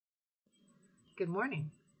Good morning.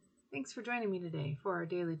 Thanks for joining me today for our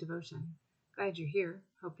daily devotion. Glad you're here.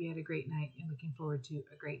 Hope you had a great night and looking forward to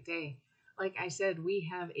a great day. Like I said, we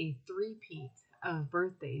have a three-peat of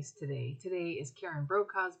birthdays today. Today is Karen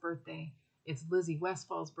Brokaw's birthday, it's Lizzie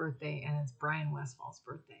Westfall's birthday, and it's Brian Westfall's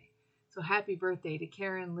birthday. So happy birthday to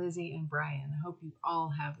Karen, Lizzie, and Brian. I hope you all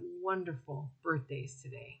have wonderful birthdays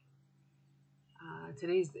today.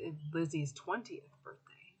 Today's Lizzie's 20th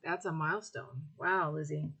birthday. That's a milestone. Wow,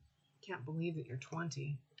 Lizzie. Can't believe that you're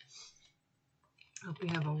 20. Hope you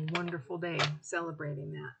have a wonderful day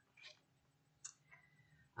celebrating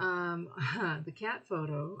that. The cat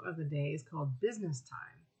photo of the day is called Business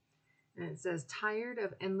Time. And it says, tired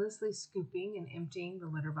of endlessly scooping and emptying the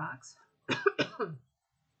litter box?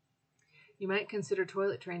 You might consider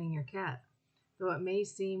toilet training your cat. Though it may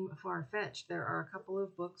seem far-fetched, there are a couple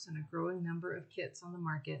of books and a growing number of kits on the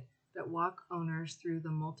market that walk owners through the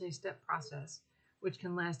multi-step process, which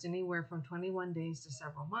can last anywhere from 21 days to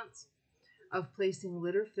several months, of placing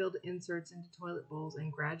litter-filled inserts into toilet bowls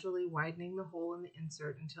and gradually widening the hole in the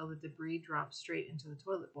insert until the debris drops straight into the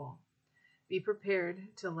toilet bowl. Be prepared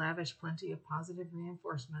to lavish plenty of positive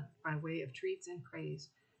reinforcement by way of treats and praise,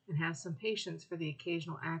 and have some patience for the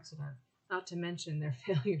occasional accident, not to mention their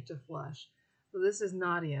failure to flush. So this is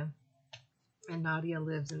Nadia, and Nadia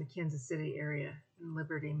lives in the Kansas City area in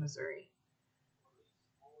Liberty, Missouri.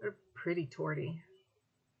 What a pretty tortie.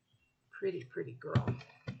 Pretty girl.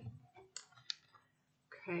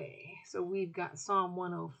 Okay, so we've got Psalm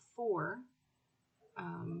 104,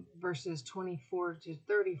 verses 24 to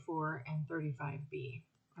 34 and 35b.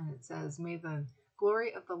 And it says, may the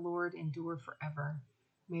glory of the Lord endure forever.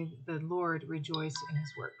 May the Lord rejoice in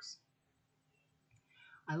his works.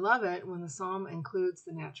 I love it when the psalm includes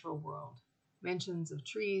the natural world. Mentions of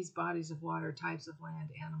trees, bodies of water, types of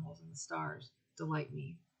land, animals, and the stars delight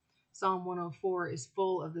me. Psalm 104 is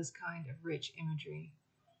full of this kind of rich imagery.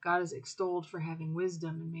 God is extolled for having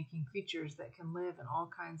wisdom in making creatures that can live in all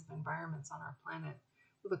kinds of environments on our planet,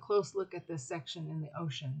 with a close look at this section in the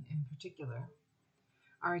ocean in particular.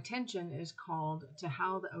 Our attention is called to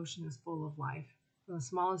how the ocean is full of life, from the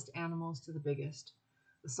smallest animals to the biggest.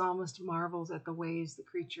 The psalmist marvels at the ways the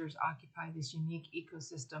creatures occupy this unique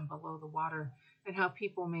ecosystem below the water and how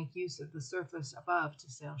people make use of the surface above to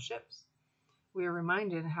sail ships. We are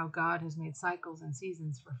reminded how God has made cycles and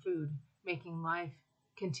seasons for food, making life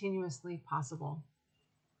continuously possible.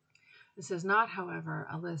 This is not, however,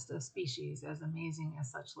 a list of species, as amazing as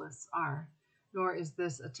such lists are, nor is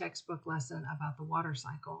this a textbook lesson about the water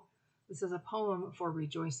cycle. This is a poem for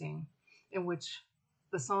rejoicing, in which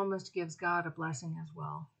the psalmist gives God a blessing as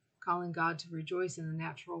well, calling God to rejoice in the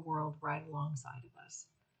natural world right alongside of us.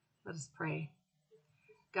 Let us pray.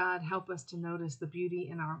 God, help us to notice the beauty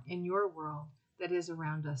in your world that is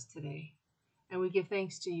around us today. And we give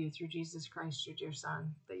thanks to you through Jesus Christ, your dear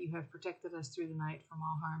Son, that you have protected us through the night from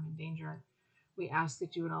all harm and danger. We ask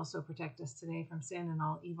that you would also protect us today from sin and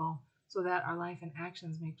all evil, so that our life and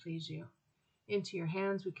actions may please you. Into your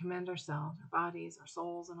hands we commend ourselves, our bodies, our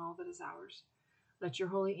souls, and all that is ours. Let your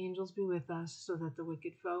holy angels be with us, so that the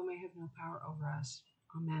wicked foe may have no power over us.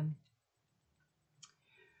 Amen.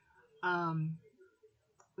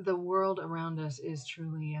 The world around us is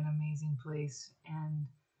truly an amazing place, and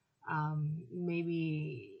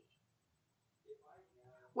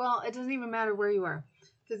it doesn't even matter where you are,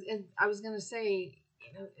 because I was going to say,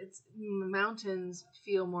 it's mountains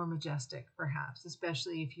feel more majestic, perhaps,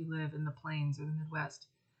 especially if you live in the plains or the Midwest.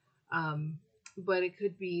 But it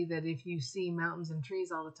could be that if you see mountains and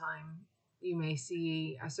trees all the time, you may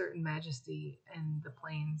see a certain majesty in the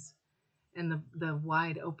plains and the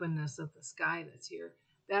wide openness of the sky that's here.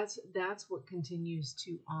 That's what continues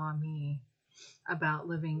to awe me about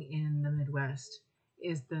living in the Midwest,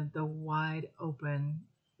 is the wide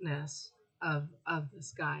openness of the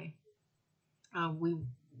sky. We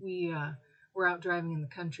were out driving in the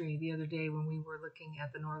country the other day when we were looking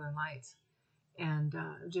at the Northern Lights, and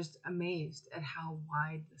just amazed at how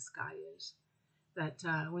wide the sky is. That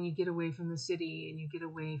when you get away from the city and you get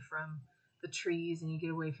away from the trees and you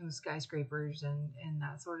get away from the skyscrapers and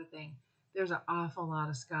that sort of thing, there's an awful lot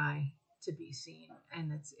of sky to be seen,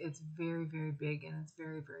 and it's very, very big, and it's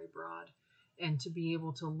very, very broad. And to be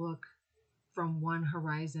able to look from one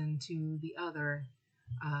horizon to the other,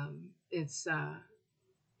 it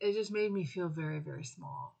just made me feel very, very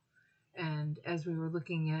small. And as we were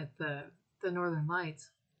looking at the Northern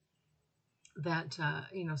Lights, that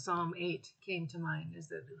Psalm 8 came to mind, is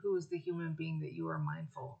that who is the human being that you are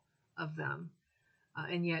mindful of them,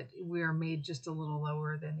 and yet we are made just a little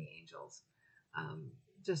lower than the angels.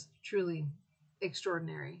 Just truly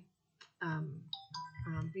extraordinary,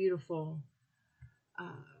 beautiful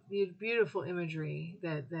beautiful imagery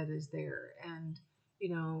that is there. And you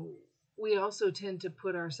know, we also tend to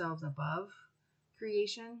put ourselves above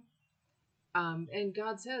creation. And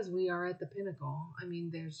God says we are at the pinnacle. I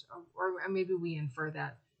mean, or maybe we infer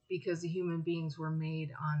that because the human beings were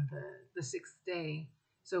made on the sixth day.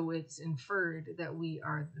 So it's inferred that we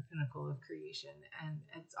are the pinnacle of creation. And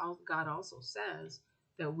it's all, God also says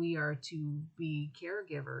that we are to be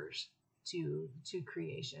caregivers to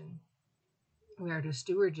creation. We are to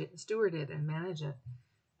steward it and manage it.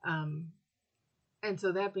 Um, and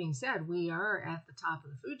so that being said, we are at the top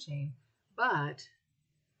of the food chain, but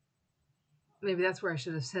maybe that's where I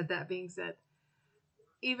should have said that being said.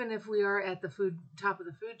 Even if we are at the top of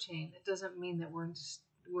the food chain, it doesn't mean that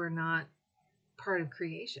we're not part of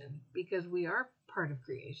creation, because we are part of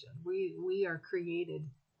creation. We are created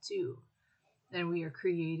too, and we are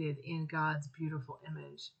created in God's beautiful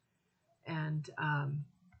image, and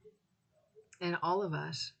all of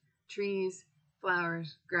us, trees,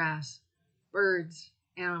 flowers, grass, birds,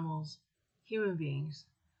 animals, human beings,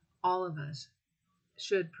 all of us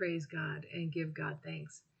should praise God and give God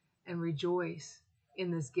thanks and rejoice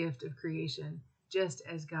in this gift of creation, just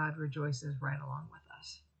as God rejoices right along with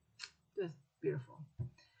us. Just beautiful.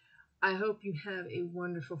 I hope you have a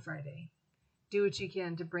wonderful Friday. Do what you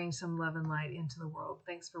can to bring some love and light into the world.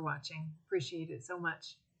 Thanks for watching. Appreciate it so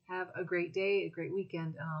much. Have a great day, a great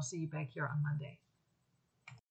weekend, and I'll see you back here on Monday.